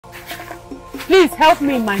Please help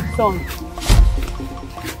me, my son.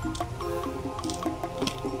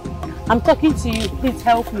 I'm talking to you. Please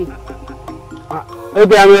help me.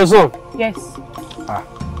 Okay, I'm your son. Yes.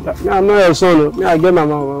 I'm not your son. I get my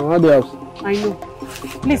mom. What else? I know.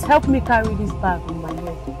 Please help me carry this bag on my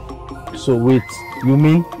head. So wait, you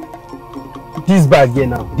mean this bag here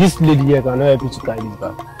now? This lady here cannot help you to carry this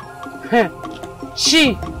bag?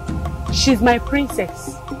 She's my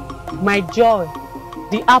princess, my joy,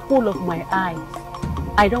 the apple of my eyes.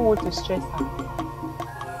 I don't want to stress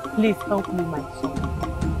her. Please help me, my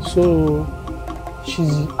son. So,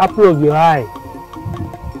 she's apple of your eye.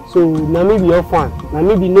 So, now maybe your fan. Now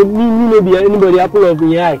maybe anybody apple of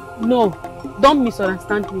your eye. No, don't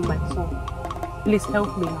misunderstand me, my son. Please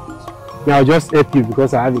help me out. Yeah, I'll just help you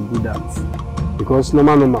because I have a good heart. Because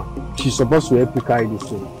normal, she's supposed to help you carry this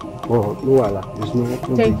thing. Oh, no, Allah. There's no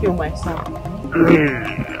Thank you, my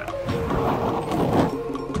son.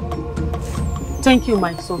 Thank you,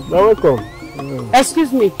 my son. You're welcome.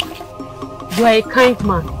 Excuse me. You are a kind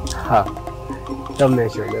man. Don't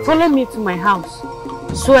mention it. Follow me to my house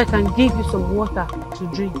so I can give you some water to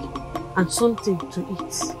drink and something to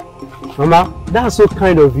eat. Mama, that's so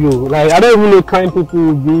kind of you. Like, I don't even know kind people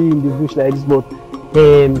will be in the bush like this, but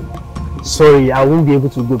sorry, I won't be able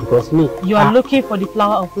to go because me. You are looking for the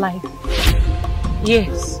flower of life.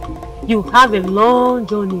 Yes, you have a long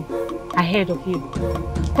journey ahead of you.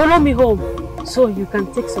 Follow me home so you can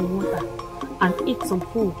take some water and eat some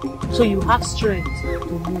food so you have strength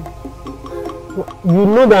to move. You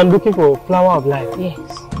know that I'm looking for a flower of life? Yes.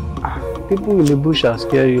 People in the bush are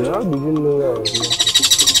scary. How did you know that?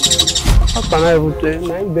 How can I even tell?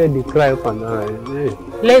 My bed they cry up and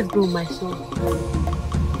down. Let's go, my son.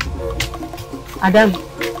 Adam,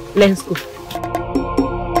 let's go.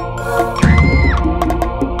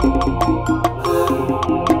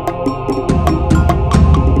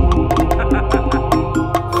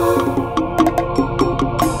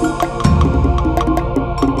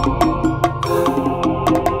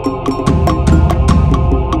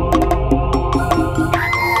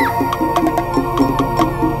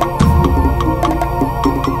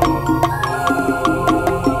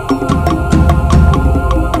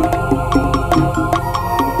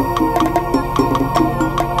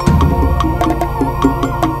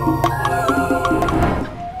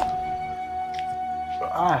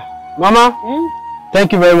 Mama,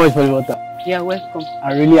 thank you very much for the water. You're welcome.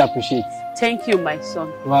 I really appreciate it. Thank you, my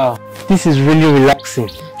son. Wow, this is really relaxing.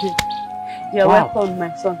 You're welcome,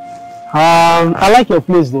 my son. I like your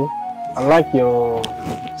place though. I like your...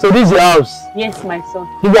 So this is your house? Yes, my son.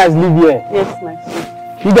 You guys live here? Yes, my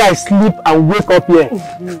son. You guys sleep and wake up here?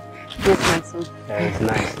 Yes, my son. Yeah, it's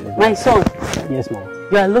nice. My son. Yes, ma'am.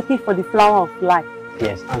 You are looking for the flower of life.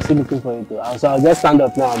 Yes, I'm still looking for it too. So I'll just stand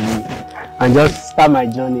up now and just start my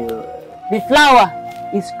journey. The flower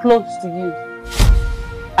is close to you.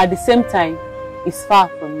 At the same time, it's far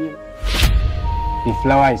from you. The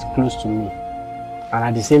flower is close to me. And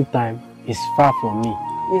at the same time, it's far from me.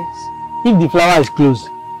 Yes. If the flower is close,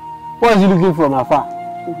 what is he looking from afar?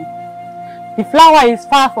 The flower is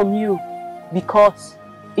far from you because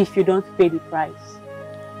if you don't pay the price.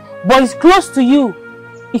 But it's close to you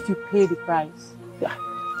if you pay the price. Yeah.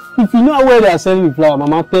 If you know where they are selling the flower,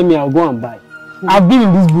 Mama, tell me, I'll go and buy. I've been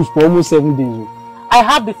in this bush for almost 7 days. I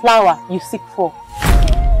have the flower you seek for.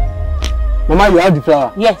 Mama, you have the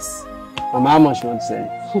flower? Yes. Mama, how much you want to sell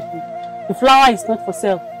it? The flower is not for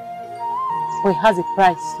sale, but it has a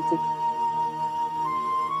price to take.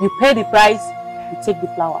 You pay the price, you take the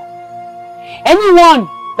flower. Anyone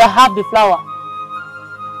that have the flower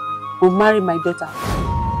will marry my daughter.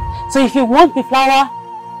 So if you want the flower,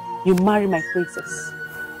 you marry my princess.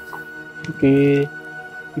 Okay.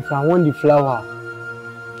 If I want the flower,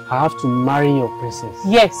 I have to marry your princess.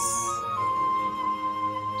 Yes.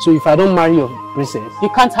 So if I don't marry your princess, you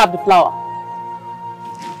can't have the flower.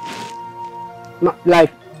 No,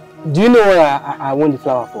 like, do you know what I want the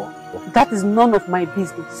flower for? That is none of my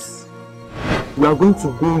business. We are going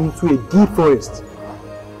to go into a deep forest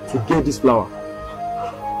to get this flower.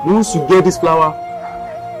 Once you get this flower,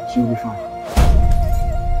 she will be fine.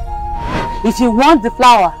 If you want the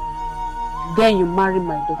flower, then you marry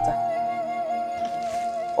my daughter.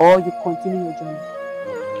 Or you continue your journey.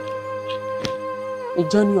 A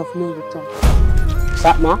journey of no return.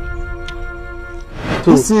 Satma?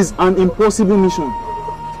 This is an impossible mission.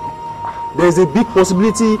 There is a big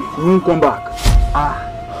possibility you won't come back.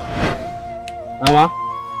 Mama,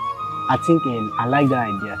 I think I like that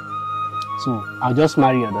idea. So I'll just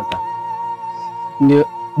marry your daughter.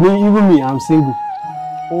 Even me, I'm single.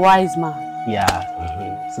 Wise man. Yeah.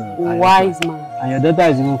 So wise man. And your daughter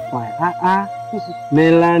is even fine.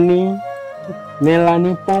 Melanie.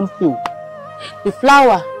 Melanie Pompo. The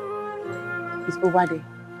flower is over there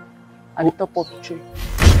at the top of the tree.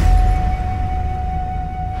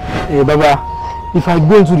 Hey, Baba, if I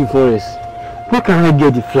go into the forest, where can I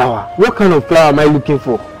get the flower? What kind of flower am I looking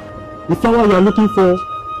for? The flower you are looking for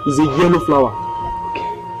is a yellow flower.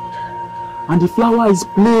 And the flower is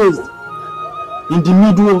placed in the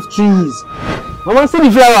middle of trees. Mama, see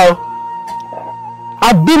the flower.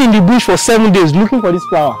 I've been in the bush for 7 days looking for this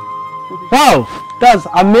flower. Wow, that's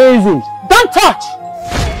amazing. Don't touch!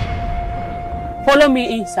 Follow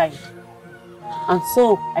me inside, and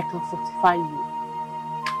so I can fortify you.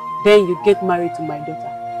 Then you get married to my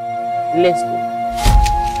daughter. Let's go.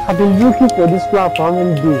 I've been looking for this flower for how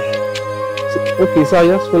many days? Okay, so I'll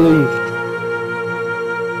just follow you.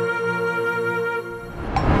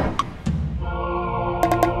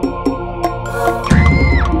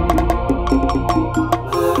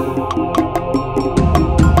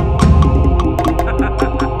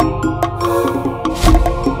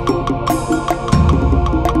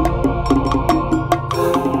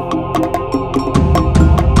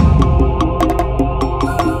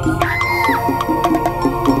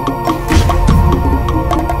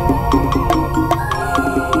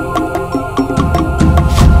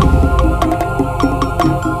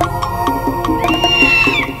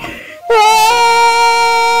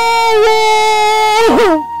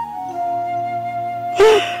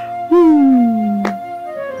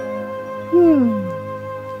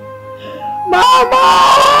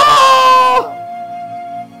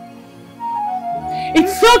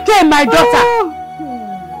 It's okay, my daughter.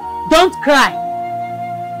 Don't cry.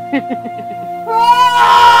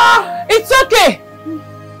 It's okay.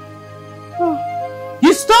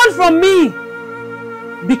 You stole from me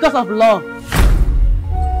because of love.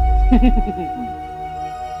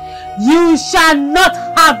 You shall not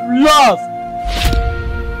have love.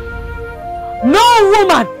 No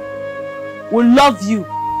woman will love you.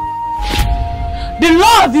 The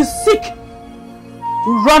love you seek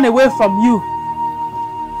will run away from you.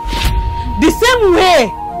 The same way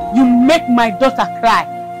you make my daughter cry,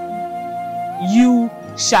 you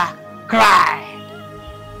shall cry.